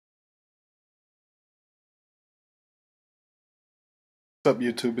What's up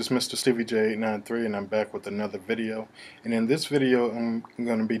YouTube, it's Mr. Stevie J893 and I'm back with another video. And in this video I'm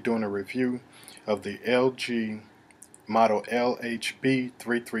going to be doing a review of the LG model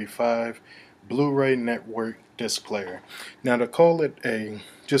LHB335 Blu-ray network disc player. Now to call it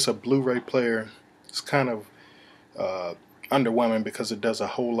just a Blu-ray player is kind of underwhelming because it does a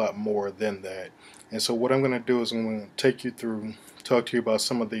whole lot more than that. And so what I'm going to do is I'm going to take you through, talk to you about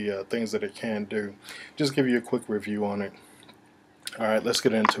some of the things that it can do, just give you a quick review on it. Alright, let's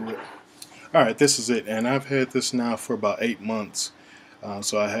get into it. Alright, this is it, and I've had this now for about 8 months,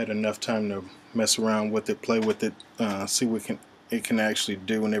 so I had enough time to mess around with it, play with it, see what it can actually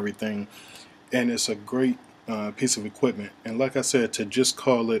do and everything. And it's a great piece of equipment, and like I said, to just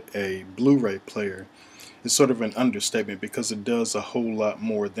call it a Blu-ray player is sort of an understatement because it does a whole lot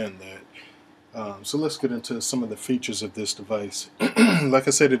more than that. So let's get into some of the features of this device. Like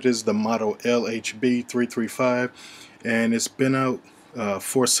I said, it is the model LHB335, and it's been out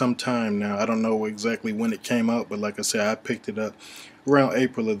for some time now. I don't know exactly when it came out, but like I said, I picked it up around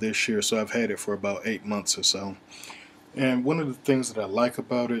April of this year, so I've had it for about 8 months or so. And one of the things that I like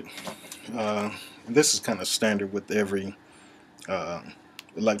about it, and this is kind of standard with every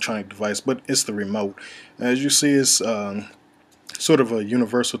electronic device, but it's the remote. As you see, it's sort of a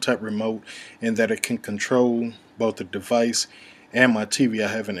universal type remote in that it can control both the device and my TV. I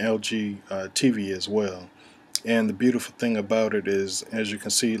have an LG TV as well. And the beautiful thing about it is, as you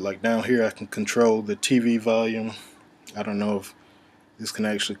can see, like down here, I can control the TV volume. I don't know if this can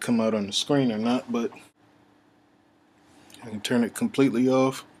actually come out on the screen or not, but I can turn it completely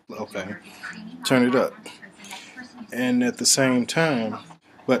off. Okay, turn it up. And at the same time,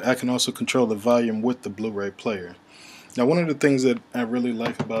 but I can also control the volume with the Blu-ray player. Now, one of the things that I really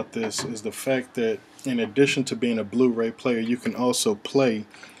like about this is the fact that in addition to being a Blu-ray player, you can also play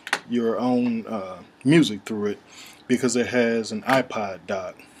your own music through it because it has an iPod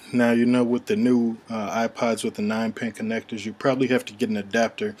dock. Now, you know, with the new iPods with the 9-pin connectors, you probably have to get an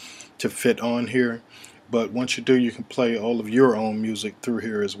adapter to fit on here, but once you do, you can play all of your own music through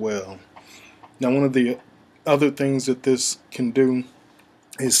here as well. Now, one of the other things that this can do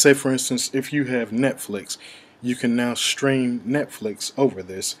is, say for instance, if you have Netflix, you can now stream Netflix over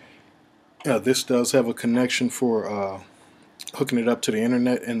this. This does have a connection for hooking it up to the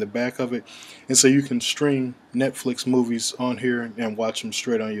internet in the back of it, and so you can stream Netflix movies on here and watch them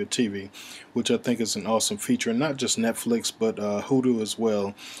straight on your TV, which I think is an awesome feature. And not just Netflix, but Vudu as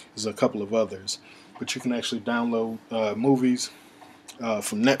well. There's a couple of others, but you can actually download movies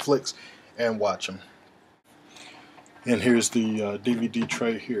from Netflix and watch them. And here's the DVD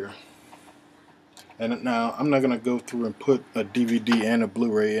tray here. And now I'm not going to go through and put a DVD and a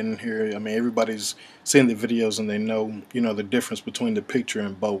Blu-ray in here. I mean, everybody's seen the videos and they know, the difference between the picture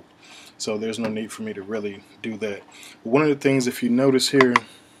and both. So there's no need for me to really do that. But one of the things, if you notice here,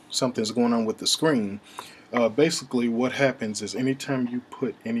 something's going on with the screen. Basically what happens is anytime you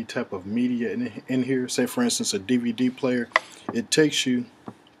put any type of media in here, say for instance a DVD player, it takes you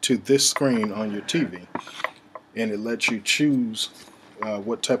to this screen on your TV. And it lets you choose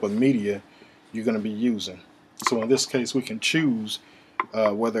what type of media you're going to be using. So in this case, we can choose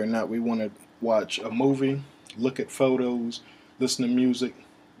whether or not we want to watch a movie, look at photos, listen to music,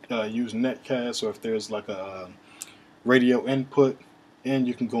 use netcast, or if there's like a radio input, and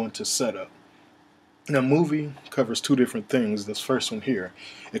you can go into setup. Now, movie covers two different things. This first one here,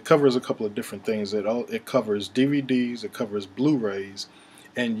 it covers a couple of different things. It covers DVDs, it covers Blu-rays,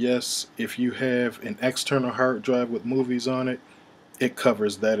 and yes, if you have an external hard drive with movies on it, it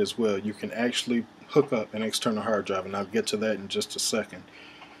covers that as well. You can actually hook up an external hard drive, and I'll get to that in just a second.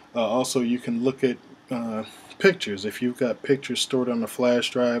 Also, you can look at pictures. If you've got pictures stored on a flash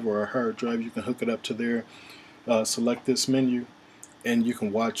drive or a hard drive, you can hook it up to there, select this menu, and you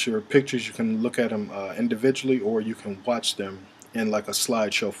can watch your pictures. You can look at them individually, or you can watch them in like a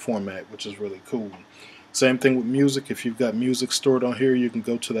slideshow format, which is really cool. Same thing with music. If you've got music stored on here, you can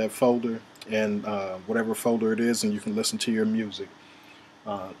go to that folder and whatever folder it is, and you can listen to your music.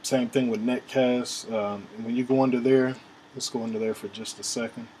 Same thing with netcast. When you go under there, let's go under there for just a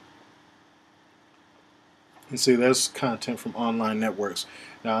second. And see, that's content from online networks.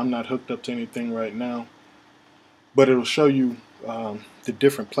 Now, I'm not hooked up to anything right now, but it'll show you the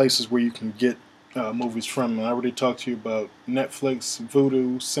different places where you can get movies from. And I already talked to you about Netflix,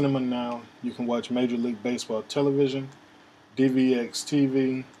 Vudu, Cinema Now. You can watch Major League Baseball television,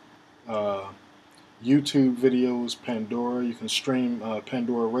 DivxTv, YouTube videos, Pandora. You can stream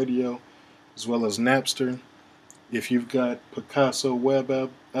Pandora Radio as well as Napster. If you've got Picasso web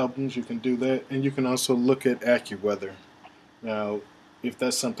albums, you can do that, and you can also look at AccuWeather. Now, if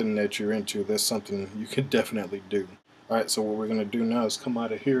that's something that you're into, that's something you can definitely do. Alright, so what we're going to do now is come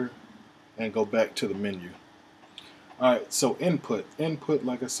out of here and go back to the menu. Alright, so input. Input,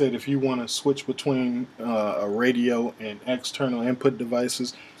 like I said, if you want to switch between a radio and external input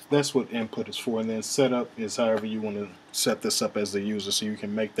devices, that's what input is for. And then setup is however you want to set this up as the user, so you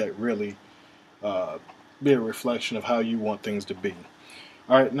can make that really be a reflection of how you want things to be.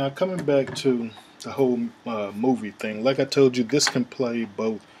 Alright, now coming back to the whole movie thing, like I told you, this can play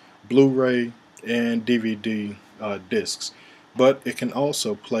both Blu-ray and DVD discs, but it can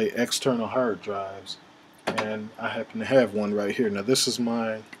also play external hard drives, and I happen to have one right here. Now this is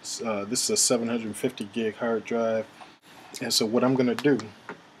my this is a 750 gig hard drive, and so what I'm going to do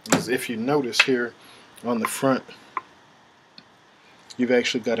is, if you notice here on the front, you've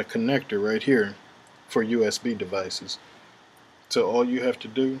actually got a connector right here for USB devices. So all you have to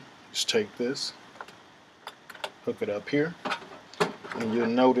do is take this, hook it up here, and you'll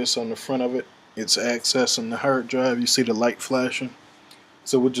notice on the front of it, it's accessing the hard drive. You see the light flashing.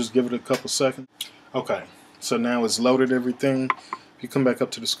 So we'll just give it a couple seconds. Okay, so now it's loaded everything. If you come back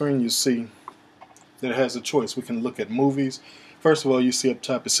up to the screen, you see that it has a choice. We can look at movies. First of all, you see up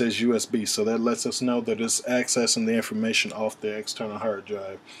top it says USB, so that lets us know that it's accessing the information off the external hard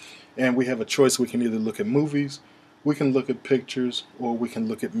drive. And we have a choice. We can either look at movies, we can look at pictures, or we can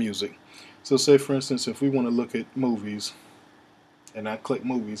look at music. So say for instance, if we want to look at movies, and I click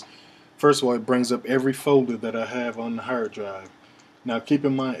movies, first of all, it brings up every folder that I have on the hard drive. Now keep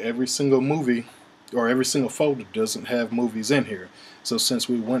in mind, every single movie or every single folder doesn't have movies in here. So since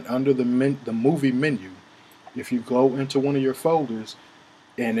we went under the movie menu, if you go into one of your folders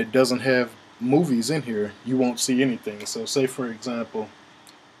and it doesn't have movies in here, you won't see anything. So say for example,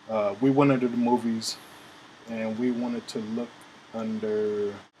 we went under the movies and we wanted to look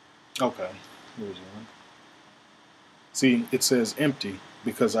under, okay, here's one. See, it says empty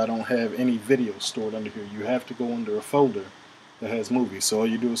because I don't have any video stored under here. You have to go under a folder that has movies. So all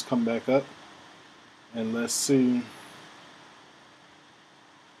you do is come back up and let's see.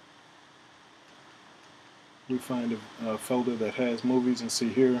 We find a folder that has movies, and see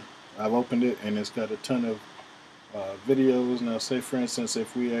here, I've opened it and it's got a ton of videos. Now say for instance,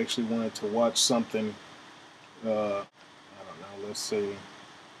 if we actually wanted to watch something, I don't know, let's say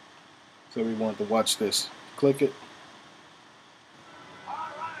we wanted to watch this. Click it.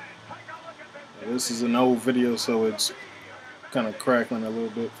 Now, this is an old video, so it's kind of crackling a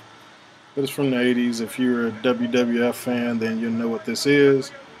little bit, but it's from the 80s. If you're a WWF fan, then you'll know what this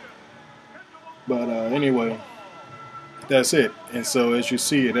is. But anyway, that's it. And so as you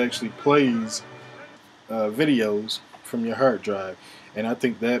see, it actually plays videos from your hard drive. And I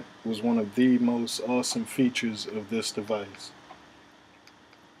think that was one of the most awesome features of this device.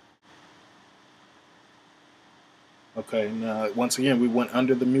 Okay, now once again, we went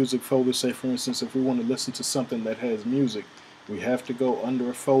under the music folder. Say for instance, if we want to listen to something that has music, we have to go under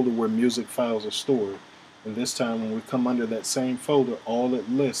a folder where music files are stored. And this time when we come under that same folder, all it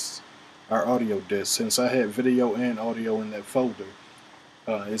lists are audio discs. Since I had video and audio in that folder,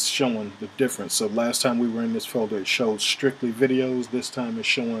 it's showing the difference. So last time we were in this folder, it showed strictly videos. This time it's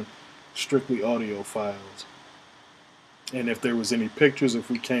showing strictly audio files. And if there was any pictures, if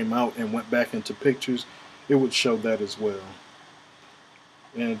we came out and went back into pictures, it would show that as well.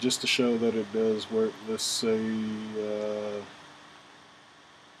 And just to show that it does work, let's say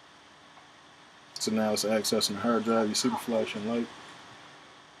so now it's accessing the hard drive. You see the flashing light.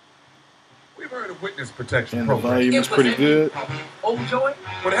 We've heard of witness protection and program. The volume is pretty good. Oh, Joy,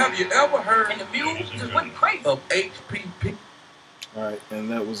 but have you ever heard and the mule just went crazy of HPP? Alright, and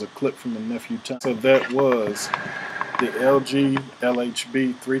that was a clip from the Nephew Time. So that was the LG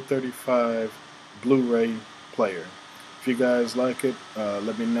LHB335 Blu-ray player. If you guys like it,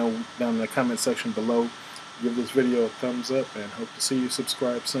 let me know down in the comment section below. Give this video a thumbs up and hope to see you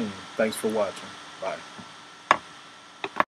subscribe soon. Thanks for watching. Bye.